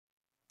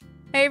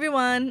Hey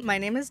everyone, my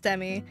name is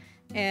Demy,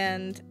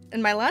 and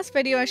in my last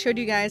video I showed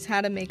you guys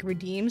how to make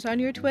redeems on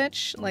your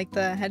Twitch, like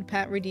the head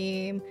pat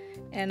redeem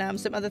and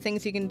some other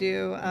things you can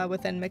do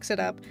within Mix It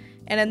Up.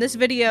 And in this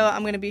video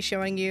I'm going to be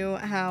showing you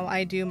how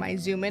I do my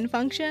zoom in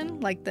function,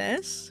 like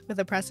this, with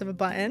a press of a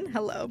button.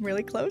 Hello, I'm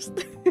really close.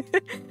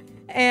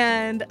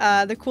 And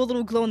the cool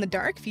little glow in the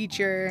dark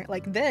feature,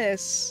 like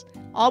this,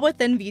 all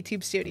within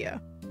Vtube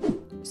Studio.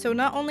 So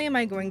not only am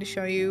I going to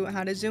show you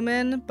how to zoom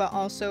in, but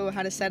also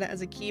how to set it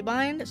as a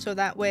keybind, so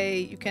that way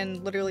you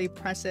can literally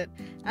press it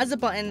as a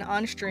button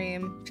on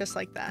stream, just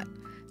like that.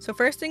 So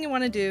first thing you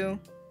want to do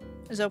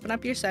is open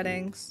up your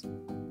settings,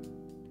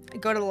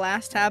 go to the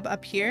last tab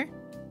up here.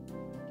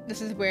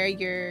 This is where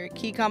your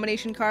key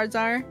combination cards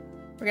are.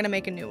 We're going to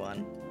make a new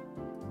one.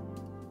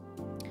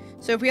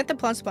 So if we hit the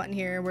plus button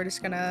here, we're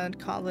just going to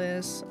call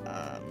this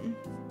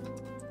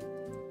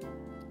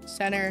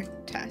center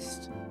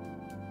test.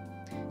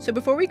 So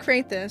before we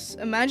create this,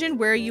 imagine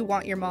where you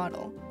want your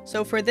model.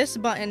 So for this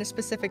button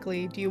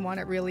specifically, do you want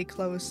it really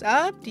close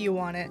up? Do you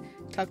want it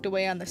tucked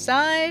away on the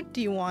side?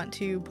 Do you want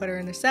to put her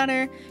in the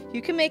center?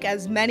 You can make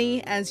as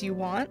many as you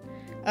want.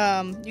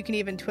 You can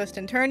even twist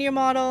and turn your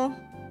model.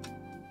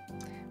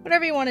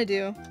 Whatever you want to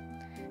do.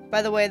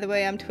 By the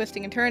way I'm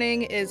twisting and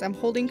turning is I'm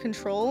holding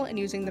control and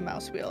using the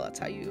mouse wheel. That's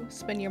how you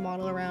spin your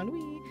model around.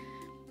 Whee.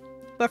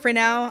 But for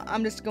now,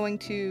 I'm just going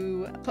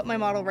to put my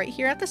model right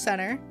here at the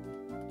center.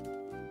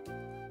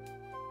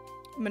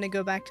 I'm going to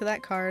go back to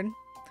that card, and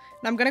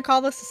I'm going to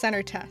call this the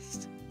center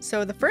test.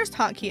 So the first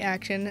hotkey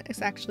action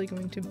is actually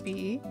going to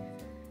be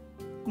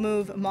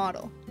move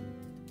model.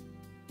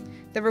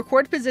 The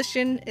record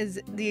position is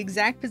the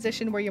exact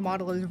position where your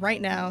model is right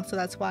now, so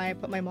that's why I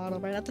put my model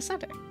right at the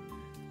center.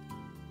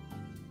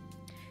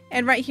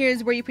 And right here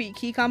is where you put your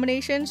key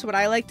combinations. So what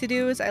I like to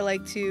do is I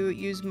like to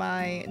use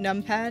my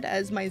numpad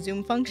as my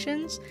zoom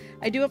functions.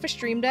 I do have a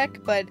Stream Deck,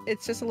 but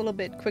it's just a little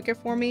bit quicker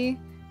for me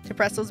to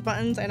press those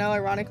buttons. I know,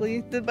 ironically,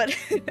 but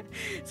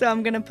so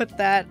I'm gonna put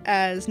that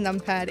as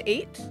numpad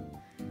 8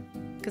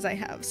 because I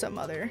have some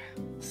other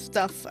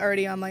stuff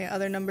already on my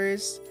other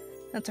numbers.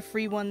 That's a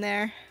free one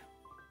there.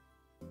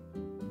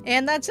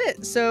 And that's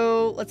it.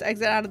 So let's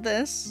exit out of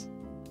this.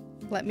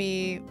 Let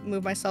me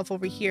move myself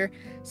over here.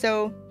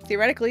 So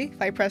theoretically,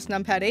 if I press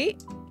numpad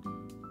 8,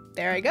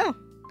 there I go.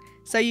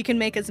 So you can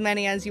make as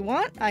many as you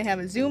want. I have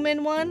a zoom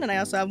in one, and I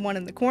also have one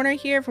in the corner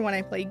here for when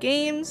I play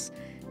games.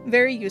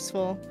 Very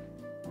useful.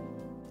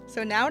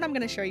 So now what I'm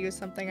going to show you is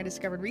something I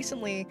discovered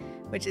recently,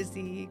 which is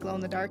the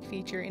glow-in-the-dark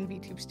feature in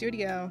Vtube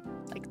Studio,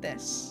 like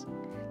this.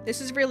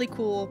 This is really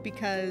cool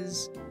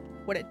because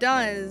what it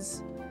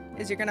does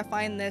is you're going to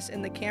find this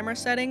in the camera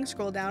settings.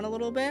 Scroll down a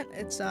little bit.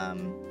 It's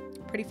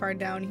pretty far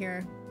down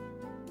here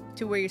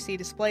to where you see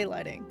display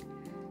lighting.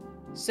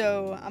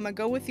 So I'm going to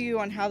go with you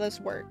on how this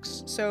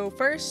works. So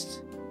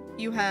first,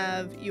 you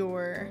have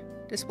your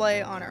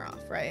display on or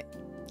off, right?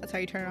 That's how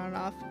you turn it on and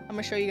off. I'm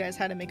going to show you guys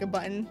how to make a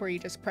button where you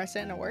just press it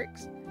and it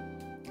works.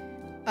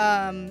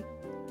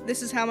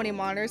 This is how many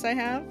monitors I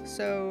have,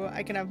 so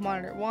I can have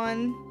monitor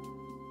 1,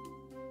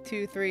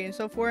 2, 3, and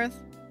so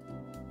forth.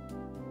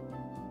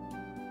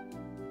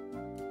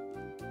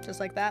 Just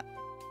like that.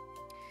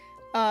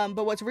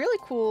 But what's really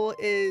cool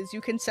is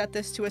you can set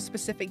this to a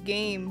specific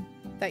game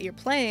that you're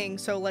playing.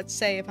 So let's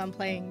say if I'm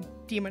playing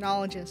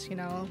Demonologist, you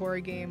know, a horror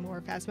game,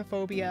 or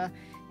Phasmophobia,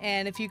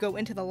 and if you go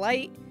into the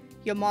light,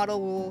 your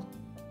model will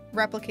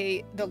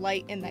replicate the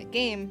light in that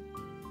game.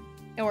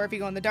 Or if you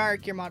go in the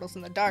dark, your model's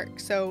in the dark.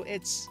 So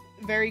it's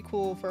very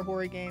cool for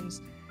horror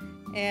games.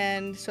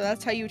 And so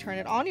that's how you turn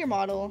it on your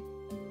model.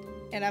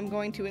 And I'm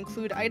going to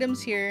include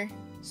items here.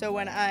 So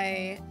when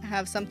I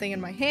have something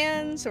in my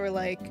hands, or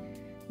like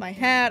my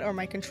hat or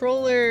my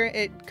controller,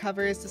 it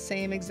covers the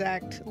same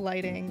exact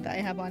lighting that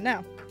I have on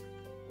now.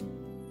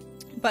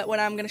 But what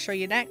I'm going to show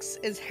you next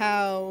is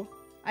how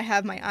I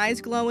have my eyes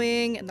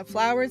glowing and the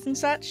flowers and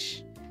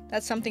such.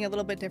 That's something a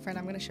little bit different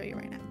I'm going to show you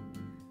right now.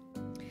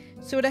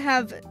 So to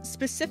have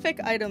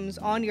specific items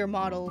on your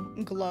model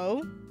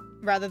glow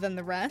rather than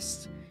the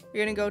rest,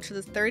 you're going to go to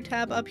the third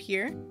tab up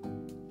here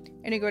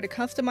and you go to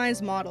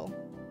customize model.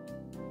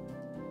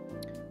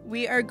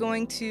 We are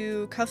going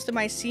to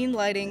customize scene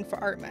lighting for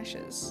art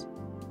meshes.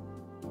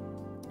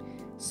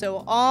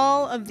 So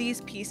all of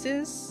these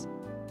pieces,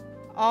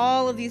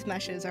 all of these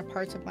meshes are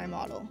parts of my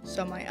model.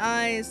 So my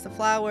eyes, the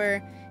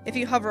flower, if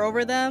you hover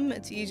over them,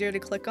 it's easier to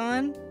click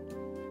on.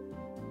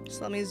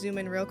 Just let me zoom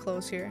in real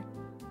close here.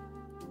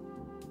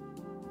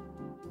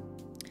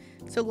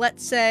 So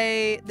let's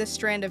say this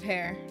strand of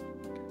hair.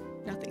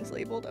 Nothing's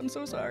labeled, I'm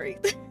so sorry.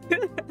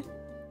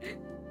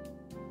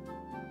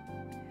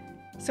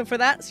 So for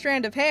that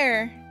strand of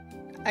hair,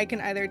 I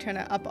can either turn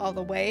it up all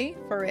the way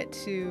for it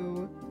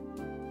to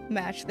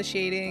match the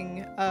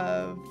shading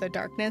of the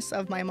darkness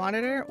of my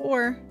monitor,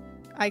 or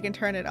I can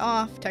turn it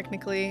off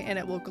technically and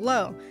it will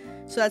glow.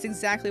 So that's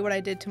exactly what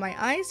I did to my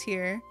eyes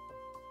here.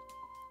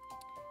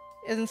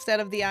 Instead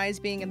of the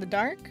eyes being in the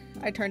dark,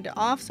 I turned it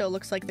off so it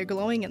looks like they're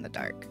glowing in the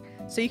dark.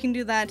 So you can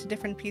do that to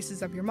different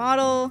pieces of your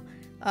model.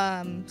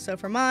 So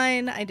for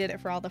mine, I did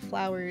it for all the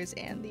flowers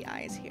and the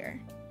eyes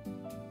here.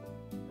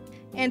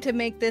 And to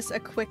make this a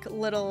quick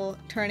little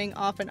turning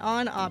off and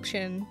on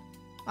option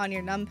on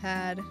your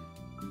numpad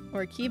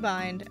or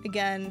keybind,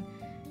 again,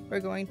 we're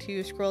going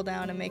to scroll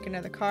down and make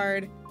another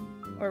card,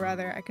 or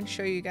rather, I can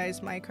show you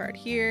guys my card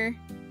here.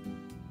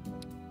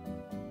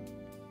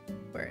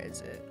 Where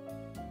is it?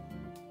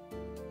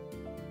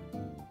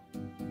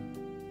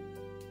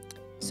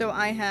 So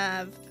I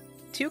have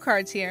two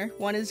cards here.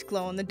 One is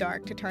glow in the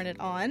dark to turn it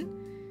on.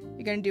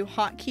 You're going to do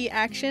hotkey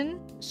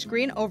action,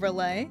 screen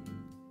overlay,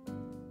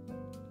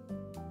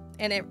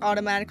 and it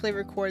automatically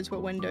records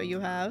what window you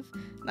have.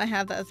 And I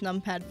have that as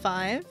numpad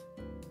 5.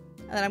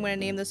 And then I'm going to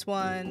name this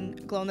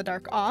one glow in the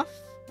dark off.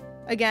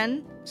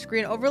 Again,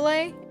 screen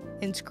overlay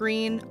and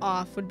screen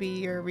off would be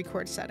your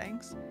record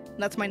settings. And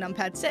that's my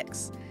numpad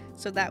 6.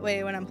 So that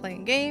way when I'm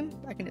playing a game,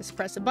 I can just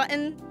press a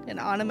button and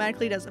it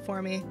automatically does it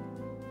for me.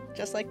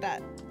 Just like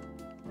that.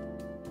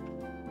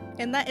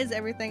 And that is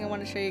everything I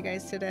want to show you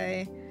guys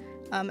today.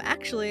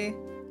 Actually,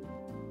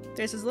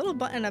 there's this little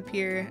button up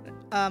here.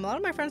 A lot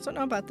of my friends don't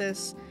know about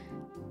this.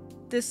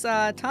 This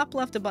top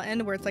left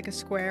button where it's like a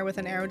square with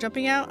an arrow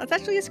jumping out, that's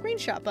actually a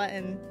screenshot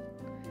button.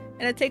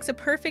 And it takes a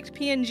perfect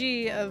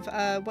PNG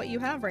of what you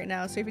have right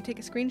now. So if you take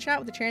a screenshot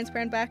with a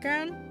transparent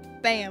background,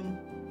 bam,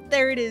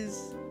 there it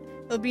is.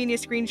 It'll be in your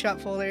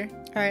screenshot folder.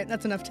 Alright,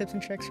 that's enough tips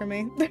and tricks for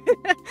me.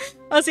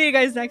 I'll see you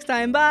guys next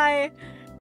time. Bye!